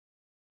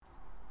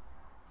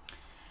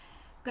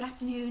Good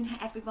afternoon,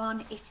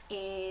 everyone. It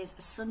is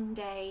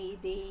Sunday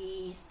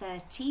the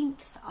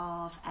 13th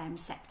of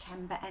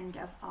September, end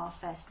of our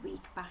first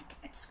week back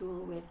at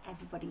school with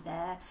everybody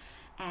there.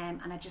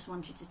 And I just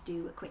wanted to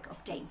do a quick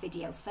update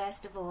video.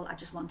 First of all, I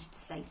just wanted to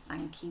say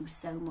thank you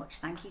so much.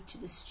 Thank you to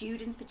the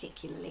students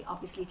particularly,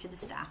 obviously to the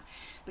staff,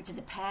 but to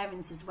the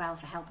parents as well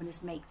for helping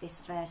us make this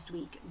first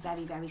week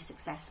very, very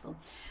successful.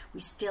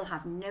 We still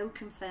have no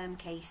confirmed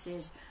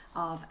cases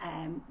of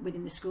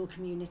within the school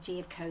community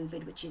of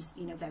COVID, which is,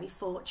 you know, very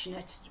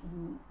fortunate.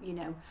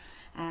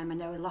 I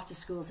know a lot of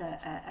schools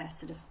are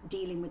sort of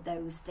dealing with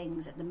those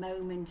things at the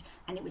moment,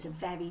 and it was a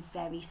very,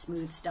 very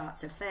smooth start.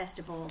 So first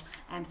of all,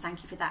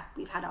 thank you for that.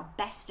 We've had our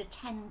best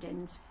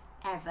attendance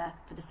ever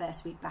for the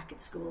first week back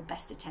at school,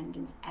 best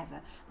attendance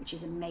ever, which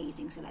is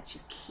amazing. So let's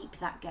just keep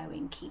that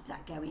going,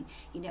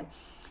 you know.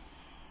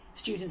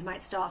 Students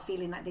might start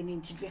feeling like they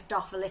need to drift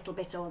off a little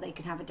bit, or they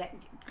can have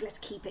let's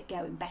keep it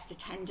going. Best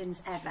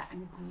attendance ever,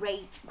 and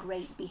great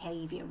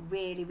behaviour,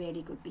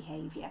 really good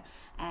behaviour.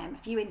 A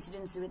few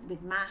incidents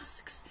with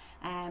masks,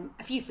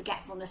 a few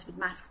forgetfulness with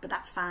masks, but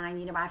that's fine.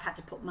 You know, I've had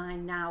to put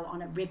mine now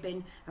on a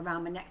ribbon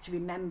around my neck to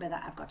remember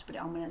that I've got to put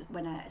it on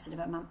when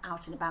I'm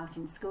out and about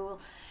in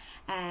school.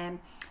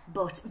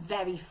 But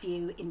very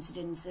few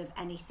incidents of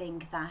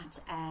anything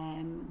that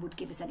would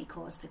give us any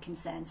cause for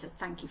concern. So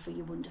thank you for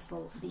your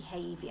wonderful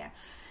behaviour.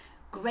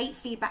 Great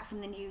feedback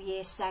from the new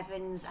Year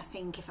 7s. I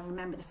think, if I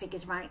remember the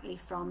figures rightly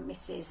from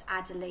Mrs.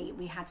 Adderley,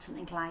 we had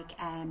something like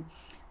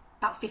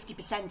about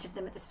 50% of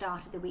them at the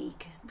start of the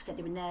week said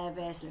they were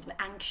nervous, a little bit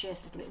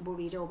anxious, a little bit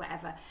worried or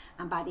whatever,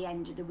 and by the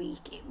end of the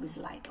week it was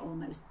like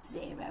almost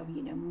zero.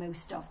 You know,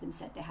 most of them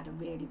said they had a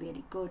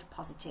really good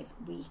positive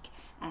week,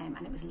 and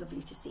it was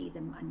lovely to see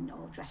them and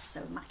all dressed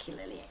so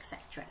immaculately,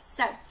 etc.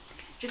 So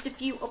just a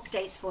few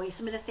updates for you.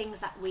 Some of the things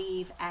that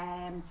we've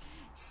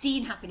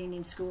seen happening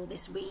in school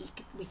this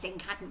week we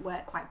think hadn't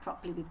worked quite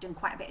properly. We've done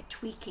quite a bit of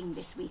tweaking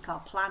this week. Our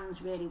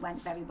plans really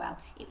went very well.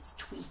 It's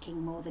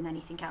tweaking more than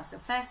anything else. So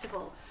first of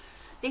all,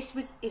 this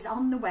is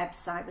on the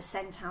website, was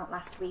sent out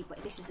last week,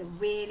 but this is a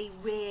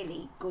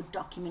really good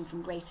document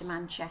from Greater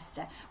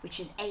Manchester, which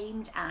is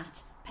aimed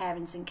at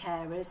parents and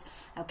carers.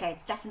 Okay,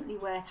 it's definitely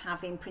worth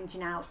having,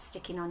 printing out,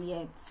 sticking on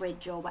your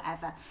fridge or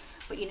whatever.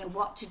 But you know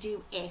what to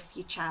do if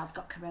your child's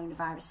got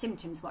coronavirus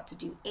symptoms, what to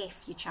do if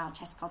your child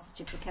tests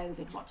positive for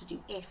COVID, what to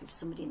do if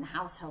somebody in the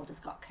household has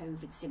got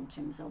COVID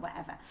symptoms or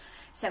whatever.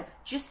 So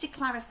just to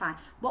clarify,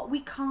 what we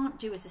can't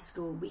do as a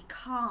school, we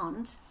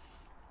can't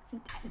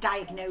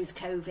diagnose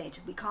COVID.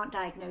 We can't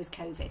diagnose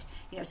COVID,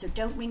 you know, so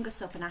don't ring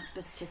us up and ask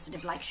us to sort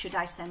of like, should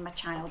I send my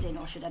child in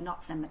or should I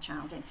not send my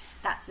child in?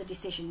 That's the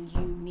decision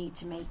you need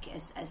to make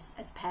as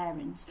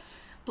parents.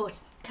 But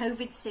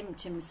COVID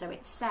symptoms, so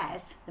it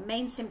says the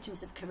main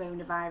symptoms of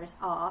coronavirus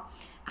are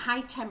a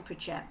high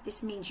temperature.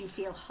 This means you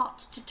feel hot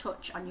to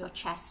touch on your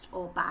chest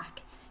or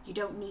back. You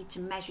don't need to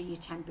measure your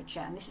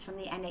temperature, and this is from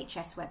the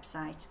NHS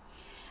website.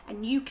 A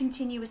new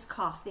continuous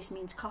cough. This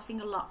means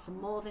coughing a lot for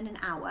more than an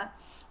hour,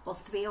 or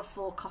 3 or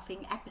 4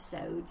 coughing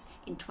episodes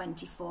in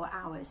 24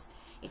 hours.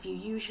 If you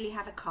usually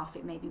have a cough,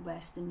 it may be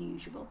worse than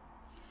usual.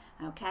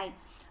 Okay.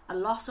 A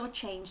loss or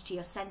change to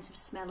your sense of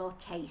smell or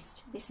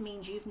taste. This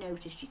means you've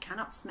noticed you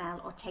cannot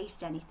smell or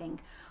taste anything,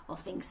 or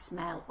things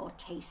smell or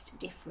taste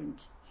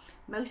different.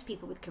 Most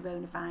people with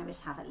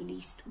coronavirus have at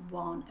least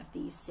one of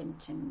these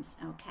symptoms.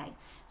 Okay,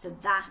 so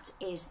that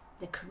is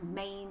the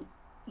main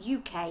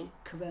UK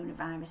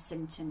coronavirus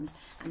symptoms,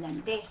 and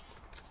then this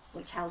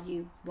will tell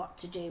you what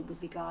to do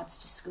with regards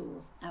to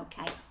school.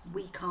 Okay,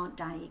 we can't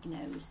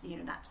diagnose, you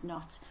know, that's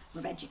not,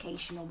 we're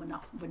educational,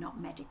 we're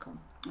not medical.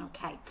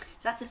 Okay,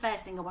 so that's the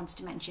first thing I wanted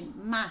to mention.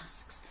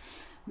 Masks,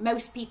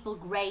 most people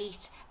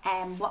great.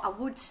 What I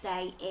would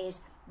say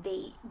is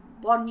the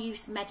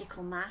one-use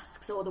medical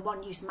masks, or the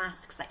one-use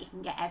masks that you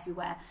can get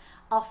everywhere,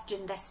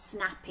 often they're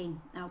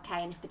snapping.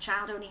 Okay, and if the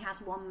child only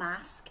has one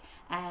mask,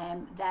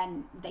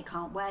 then they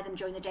can't wear them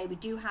during the day. We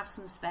do have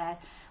some spares,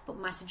 but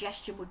my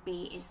suggestion would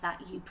be is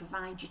that you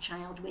provide your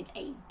child with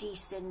a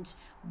decent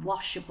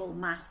washable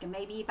mask, and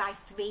maybe you buy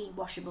 3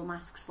 washable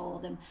masks for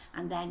them,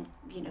 and then,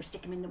 you know,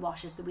 stick them in the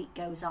wash as the week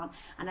goes on.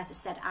 And as I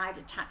said, I've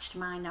attached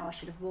mine now. I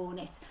should have worn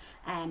it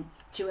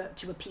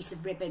to a piece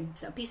of ribbon,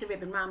 so a piece of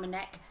ribbon around my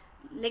neck,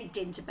 linked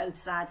into both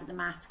sides of the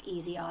mask,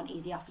 easy on,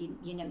 easy off.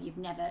 You know, you've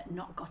never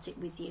not got it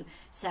with you.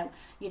 So,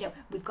 you know,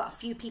 we've got a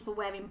few people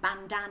wearing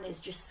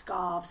bandanas, just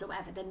scarves or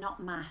whatever. They're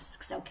not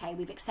masks. Okay,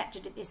 we've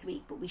accepted it this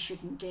week, but we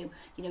shouldn't do.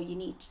 You know, you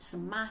need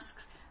some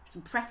masks,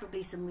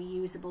 preferably some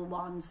reusable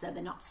ones, so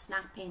they're not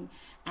snapping,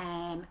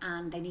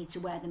 and they need to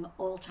wear them at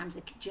all times.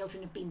 The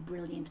children have been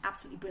brilliant,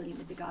 absolutely brilliant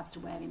with regards to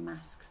wearing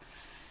masks.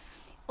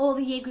 All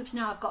the year groups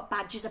now have got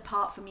badges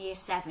apart from Year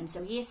 7.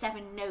 So Year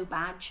 7, no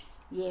badge.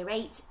 Year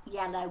 8,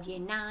 yellow. Year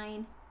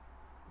 9,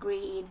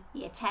 green.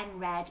 Year 10,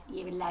 red.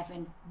 Year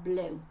 11,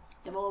 blue.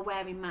 They're all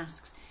wearing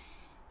masks.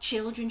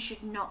 Children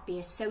should not be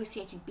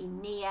associated, be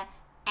near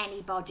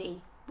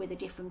anybody with a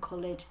different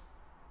coloured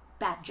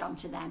badge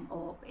onto them,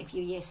 or if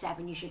you're Year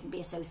 7, you shouldn't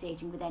be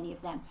associating with any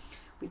of them.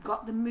 We've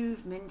got the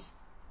movement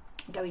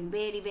going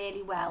really,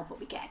 really well, but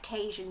we get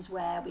occasions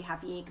where we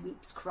have year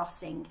groups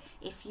crossing.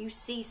 If you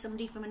see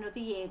somebody from another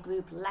year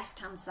group, left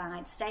hand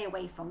side, stay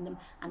away from them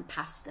and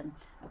pass them.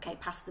 Okay,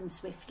 pass them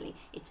swiftly.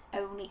 It's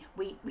only,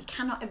 we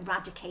cannot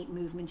eradicate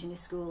movement in a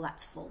school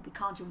that's full. We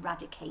can't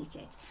eradicate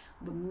it.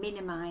 We're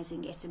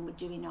minimising it and we're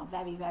doing our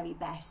very, very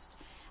best.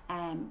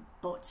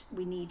 But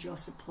we need your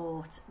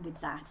support with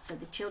that. So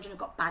the children have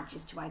got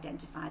badges to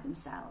identify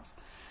themselves.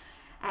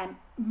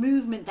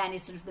 Movement then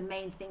is sort of the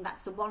main thing.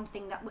 That's the one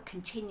thing that we're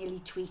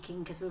continually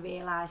tweaking, because we're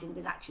realising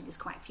that actually there's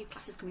quite a few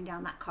classes coming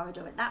down that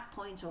corridor at that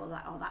point, or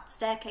that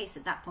staircase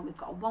at that point. We've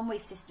got a one-way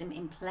system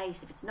in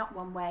place. If it's not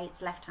one way,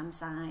 it's left-hand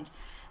side.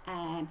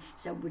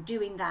 So we're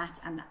doing that,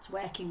 and that's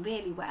working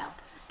really well.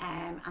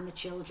 And the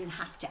children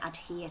have to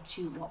adhere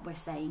to what we're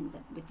saying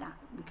with that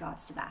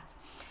regards to that.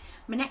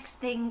 My next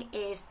thing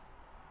is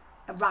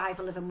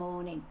arrival of a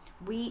morning.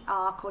 We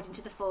are, according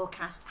to the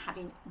forecast,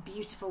 having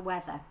beautiful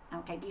weather.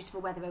 Okay,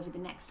 beautiful weather over the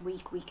next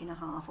week and a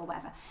half or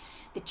whatever.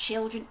 The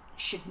children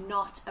should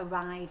not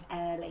arrive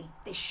early.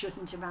 They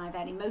shouldn't arrive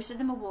early. Most of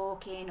them are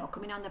walking or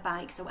coming on the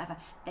bikes or whatever.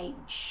 They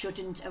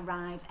shouldn't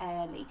arrive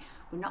early.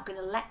 We're not going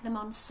to let them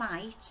on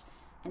site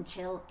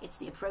until it's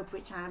the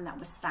appropriate time that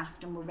we're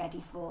staffed and we're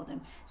ready for them.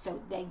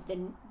 So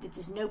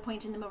there's no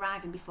point in them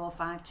arriving before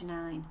 5 to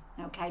 9,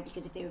 okay?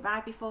 Because if they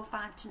arrive before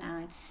 5 to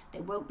 9, they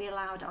won't be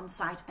allowed on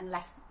site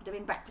unless they're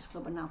in Breakfast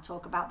Club, and I'll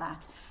talk about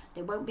that.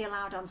 They won't be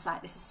allowed on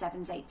site. This is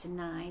 7s, 8s and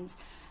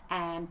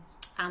 9s.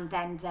 And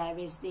then there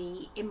is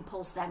the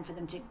impulse then for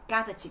them to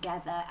gather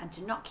together and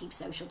to not keep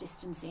social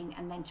distancing,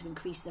 and then to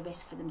increase the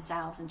risk for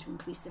themselves and to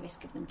increase the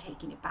risk of them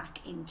taking it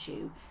back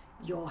into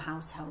your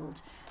household.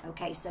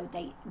 Okay, so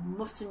they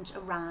mustn't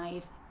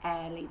arrive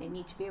early. They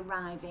need to be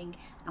arriving,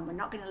 and we're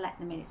not going to let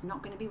them in. It's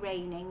not going to be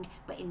raining,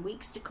 but in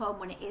weeks to come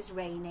when it is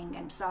raining,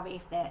 I'm sorry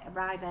if they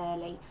arrive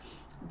early,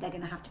 they're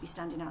going to have to be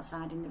standing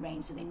outside in the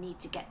rain, so they need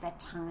to get their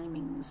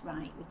timings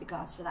right with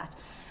regards to that.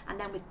 And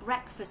then with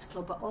Breakfast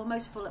Club, we're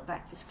almost full at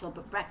Breakfast Club,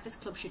 but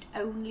Breakfast Club should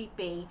only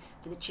be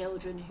for the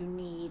children who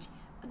need,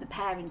 the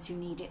parents who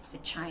need it for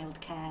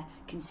childcare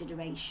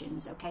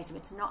considerations. Okay, so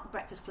it's not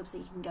Breakfast Club so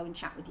you can go and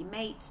chat with your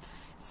mates.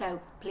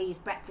 So please,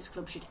 Breakfast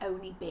Club should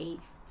only be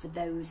for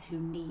those who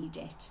need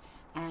it.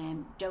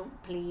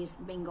 Don't please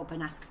ring up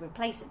and ask for a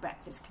place at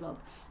Breakfast Club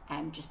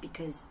just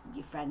because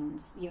your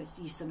friends, your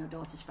son or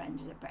daughter's friend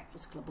is at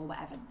Breakfast Club or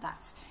whatever.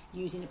 That's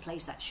using a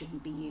place that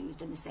shouldn't be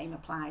used, and the same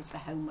applies for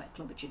Homework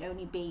Club. It should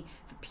only be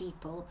for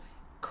people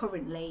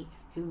currently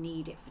who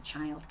need it for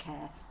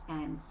childcare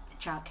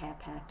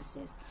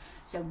purposes.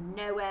 So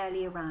no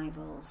early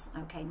arrivals.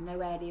 Okay,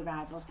 no early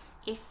arrivals.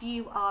 If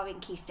you are in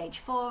Key Stage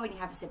 4 and you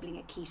have a sibling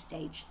at Key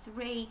Stage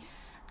 3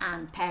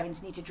 and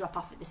parents need to drop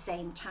off at the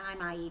same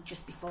time, i.e.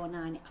 just before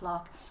 9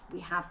 o'clock, we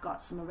have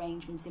got some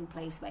arrangements in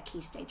place where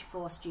Key Stage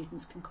 4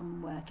 students can come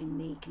and work in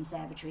the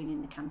conservatory and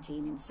in the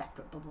canteen in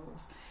separate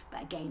bubbles.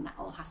 But again, that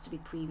all has to be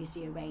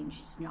previously arranged.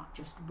 It's not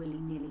just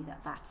willy-nilly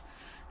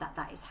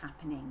that is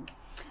happening.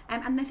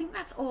 And I think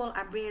that's all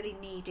I really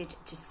needed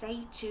to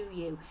say to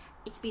you.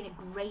 It's been a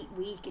great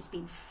week. It's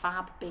been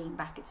fab being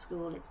back at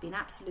school. It's been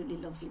absolutely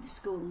lovely. The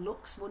school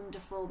looks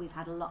wonderful. We've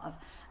had a lot of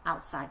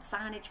outside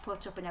signage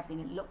put up and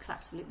everything. It looks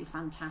absolutely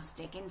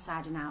fantastic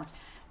inside and out.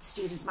 The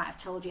students might have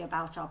told you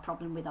about our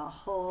problem with our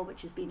hall,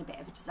 which has been a bit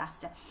of a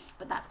disaster,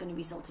 but that's going to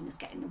result in us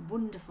getting a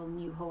wonderful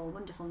new hall,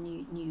 wonderful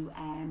new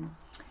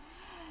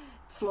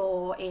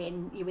floor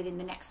within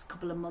the next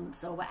couple of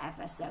months or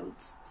whatever. So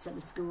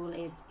the school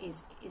is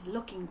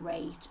looking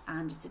great,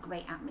 and it's a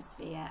great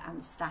atmosphere, and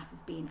the staff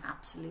have been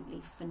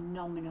absolutely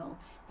phenomenal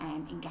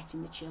in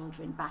getting the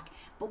children back.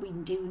 But we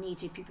do need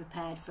to be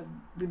prepared for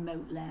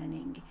remote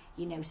learning,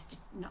 you know,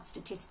 not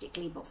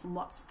statistically, but from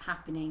what's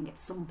happening, at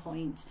some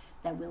point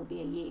there will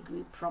be a year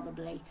group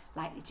probably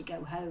likely to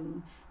go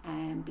home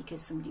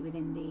because somebody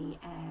within the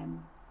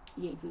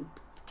year group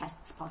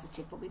tests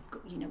positive. But we've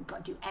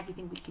got to do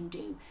everything we can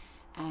do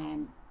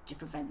to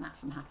prevent that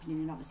from happening.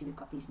 And obviously we've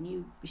got these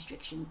new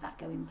restrictions that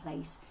go in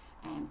place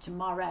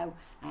tomorrow,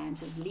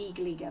 sort of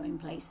legally go in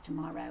place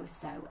tomorrow.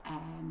 So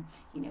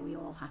we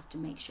all have to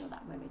make sure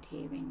that we're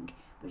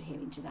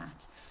adhering to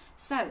that.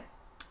 So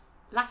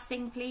last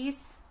thing,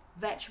 please.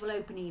 Virtual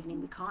open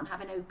evening. We can't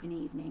have an open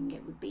evening.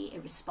 It would be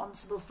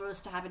irresponsible for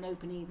us to have an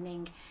open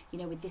evening. You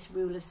know, with this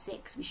rule of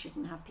 6, we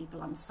shouldn't have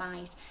people on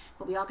site.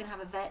 But we are going to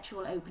have a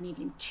virtual open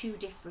evening, 2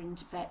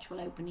 different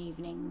virtual open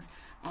evenings,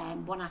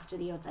 one after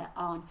the other,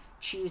 on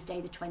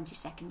Tuesday the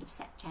 22nd of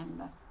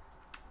September.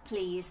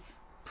 Please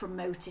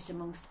promote it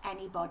amongst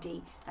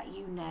anybody that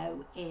you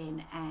know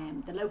in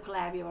the local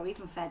area or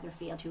even further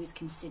afield who is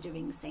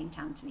considering St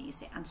Anthony's.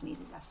 St Anthony's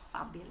is a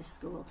fabulous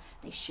school.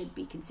 They should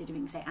be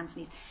considering St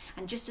Anthony's.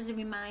 And just as a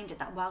reminder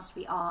that whilst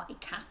we are a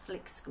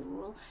Catholic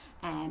school,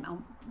 and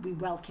we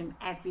welcome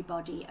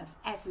everybody of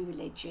every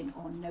religion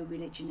or no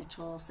religion at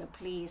all. So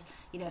please,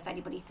 if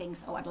anybody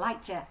thinks, oh, I'd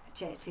like to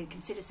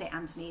consider St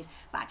Anthony's,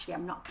 but actually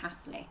I'm not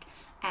Catholic,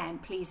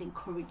 please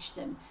encourage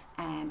them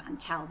and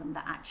tell them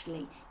that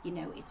actually,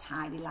 it's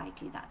highly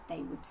likely that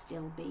they would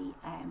still be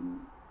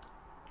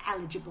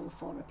eligible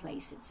for a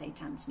place at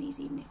St Anthony's,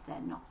 even if they're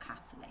not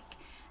Catholic.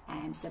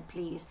 So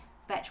please,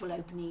 virtual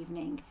open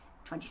evening,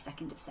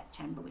 22nd of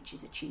September, which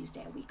is a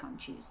Tuesday, a week on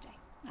Tuesday.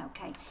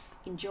 Okay,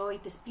 enjoy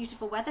this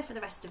beautiful weather for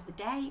the rest of the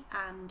day,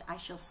 and I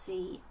shall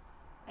see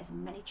as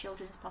many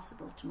children as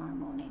possible tomorrow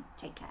morning.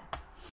 Take care.